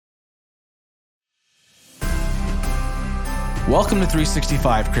Welcome to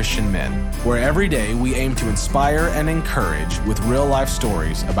 365 Christian Men, where every day we aim to inspire and encourage with real-life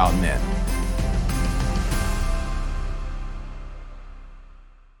stories about men.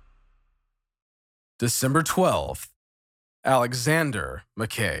 December 12th, Alexander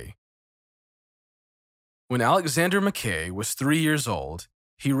Mackay. When Alexander Mackay was 3 years old,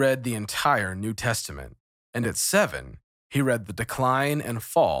 he read the entire New Testament, and at 7, he read the decline and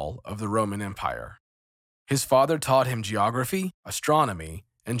fall of the Roman Empire. His father taught him geography, astronomy,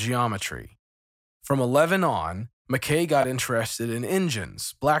 and geometry. From 11 on, Mackay got interested in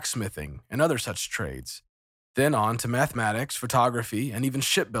engines, blacksmithing, and other such trades, then on to mathematics, photography, and even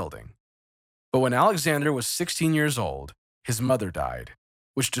shipbuilding. But when Alexander was 16 years old, his mother died,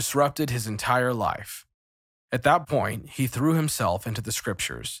 which disrupted his entire life. At that point, he threw himself into the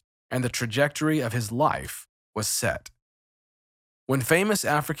scriptures, and the trajectory of his life was set. When famous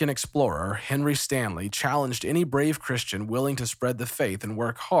African explorer Henry Stanley challenged any brave Christian willing to spread the faith and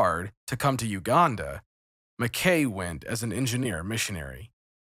work hard to come to Uganda, Mackay went as an engineer missionary.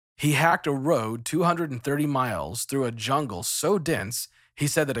 He hacked a road 230 miles through a jungle so dense he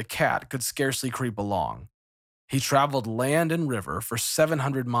said that a cat could scarcely creep along. He traveled land and river for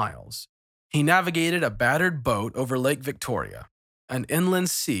 700 miles. He navigated a battered boat over Lake Victoria, an inland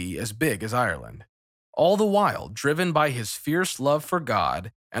sea as big as Ireland. All the while driven by his fierce love for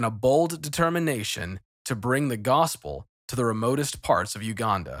God and a bold determination to bring the gospel to the remotest parts of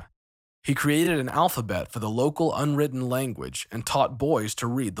Uganda. He created an alphabet for the local unwritten language and taught boys to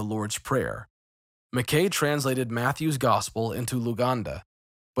read the Lord's Prayer. Mackay translated Matthew's gospel into Luganda,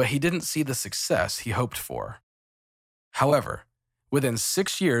 but he didn't see the success he hoped for. However, within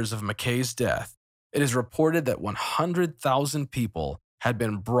 6 years of Mackay's death, it is reported that 100,000 people had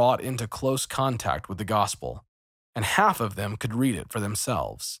been brought into close contact with the gospel, and half of them could read it for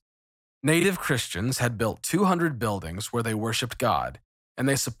themselves. Native Christians had built 200 buildings where they worshiped God, and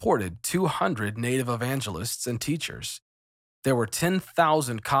they supported 200 native evangelists and teachers. There were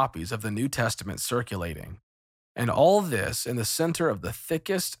 10,000 copies of the New Testament circulating, and all this in the center of the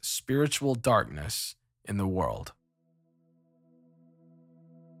thickest spiritual darkness in the world.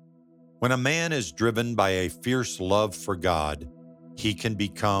 When a man is driven by a fierce love for God, he can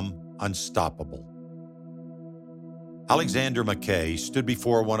become unstoppable. Alexander Mackay stood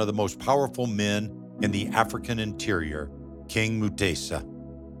before one of the most powerful men in the African interior, King Mutesa.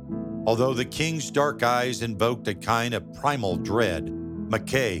 Although the king's dark eyes invoked a kind of primal dread,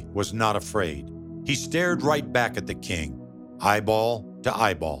 Mackay was not afraid. He stared right back at the king, eyeball to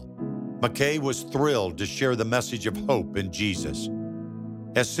eyeball. Mackay was thrilled to share the message of hope in Jesus.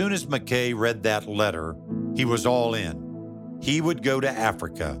 As soon as Mackay read that letter, he was all in. He would go to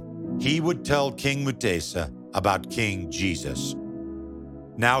Africa. He would tell King Mutesa about King Jesus.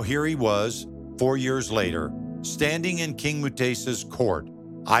 Now here he was, 4 years later, standing in King Mutesa's court,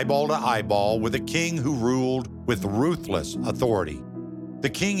 eyeball to eyeball with a king who ruled with ruthless authority. The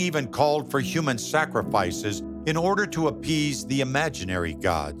king even called for human sacrifices in order to appease the imaginary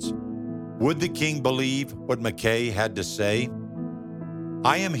gods. Would the king believe what Mackay had to say?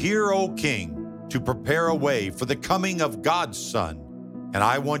 "I am here, O king, to prepare a way for the coming of God's Son, and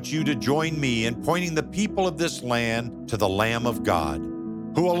I want you to join me in pointing the people of this land to the Lamb of God,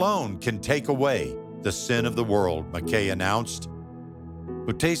 who alone can take away the sin of the world," Mackay announced.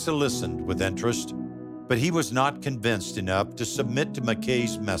 Mutesa listened with interest, but he was not convinced enough to submit to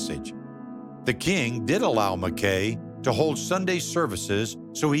Mackay's message. The king did allow Mackay to hold Sunday services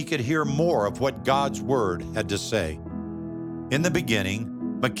so he could hear more of what God's word had to say. In the beginning,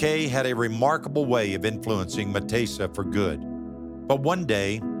 Mackay had a remarkable way of influencing Mutesa for good. But one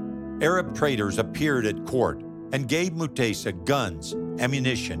day, Arab traders appeared at court and gave Mutesa guns,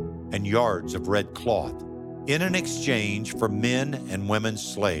 ammunition, and yards of red cloth in an exchange for men and women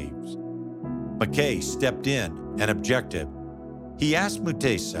slaves. Mackay stepped in and objected. He asked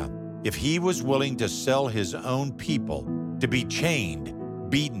Mutesa if he was willing to sell his own people to be chained,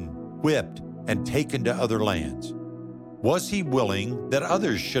 beaten, whipped, and taken to other lands. Was he willing that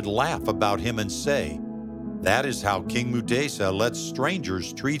others should laugh about him and say, "That is how King Mutesa lets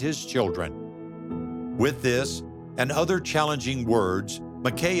strangers treat his children"? With this and other challenging words,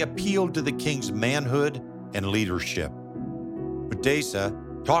 Mackay appealed to the king's manhood and leadership. Mutesa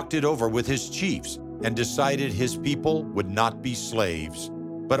talked it over with his chiefs and decided his people would not be slaves.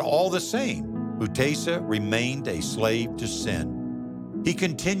 But all the same, Mutesa remained a slave to sin. He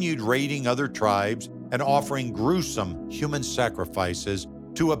continued raiding other tribes and offering gruesome human sacrifices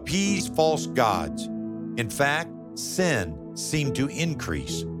to appease false gods. In fact, sin seemed to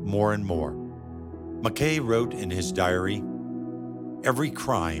increase more and more. Mackay wrote in his diary, "Every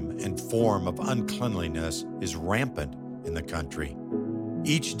crime and form of uncleanliness is rampant in the country.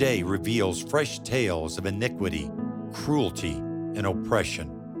 Each day reveals fresh tales of iniquity, cruelty, and oppression.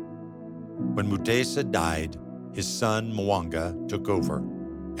 When Mutesa died, his son Mwanga took over,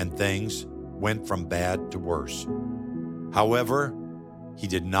 and things went from bad to worse. However, he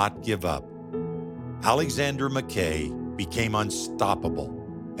did not give up. Alexander Mackay became unstoppable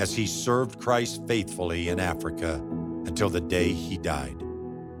as he served Christ faithfully in Africa until the day he died.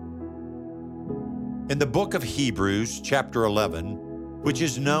 In the book of Hebrews, chapter 11, which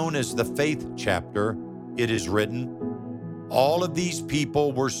is known as the faith chapter, it is written, "All of these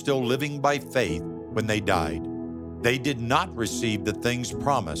people were still living by faith when they died. They did not receive the things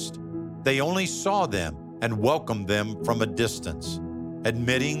promised. They only saw them and welcomed them from a distance,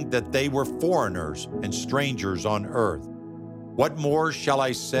 admitting that they were foreigners and strangers on earth. What more shall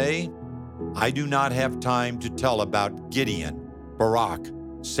I say? I do not have time to tell about Gideon, Barak,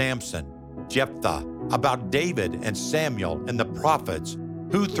 Samson, Jephthah, about David and Samuel and the prophets,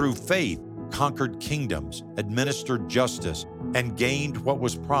 who through faith conquered kingdoms, administered justice, and gained what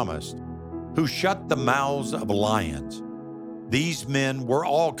was promised, who shut the mouths of lions. These men were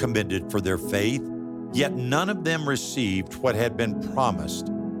all commended for their faith, yet none of them received what had been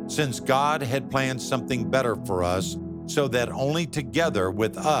promised, since God had planned something better for us, so that only together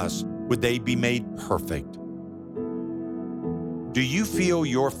with us would they be made perfect." Do you feel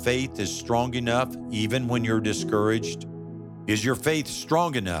your faith is strong enough even when you're discouraged? Is your faith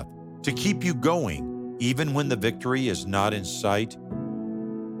strong enough to keep you going even when the victory is not in sight?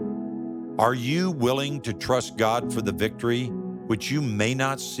 Are you willing to trust God for the victory which you may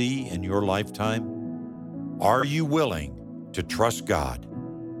not see in your lifetime? Are you willing to trust God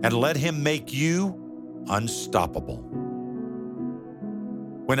and let Him make you unstoppable?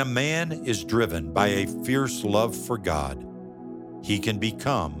 When a man is driven by a fierce love for God, he can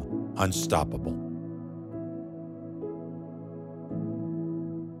become unstoppable.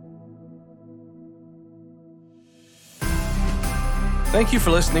 Thank you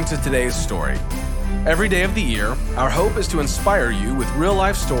for listening to today's story. Every day of the year, our hope is to inspire you with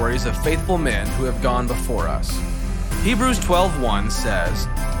real-life stories of faithful men who have gone before us. Hebrews 12:1 says,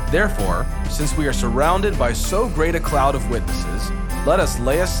 "Therefore, since we are surrounded by so great a cloud of witnesses, let us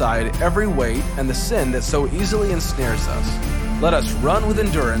lay aside every weight and the sin that so easily ensnares us. Let us run with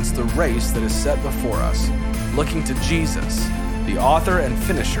endurance the race that is set before us, looking to Jesus, the author and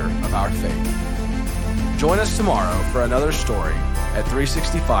finisher of our faith." Join us tomorrow for another story at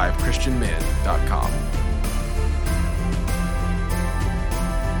 365christianmen.com.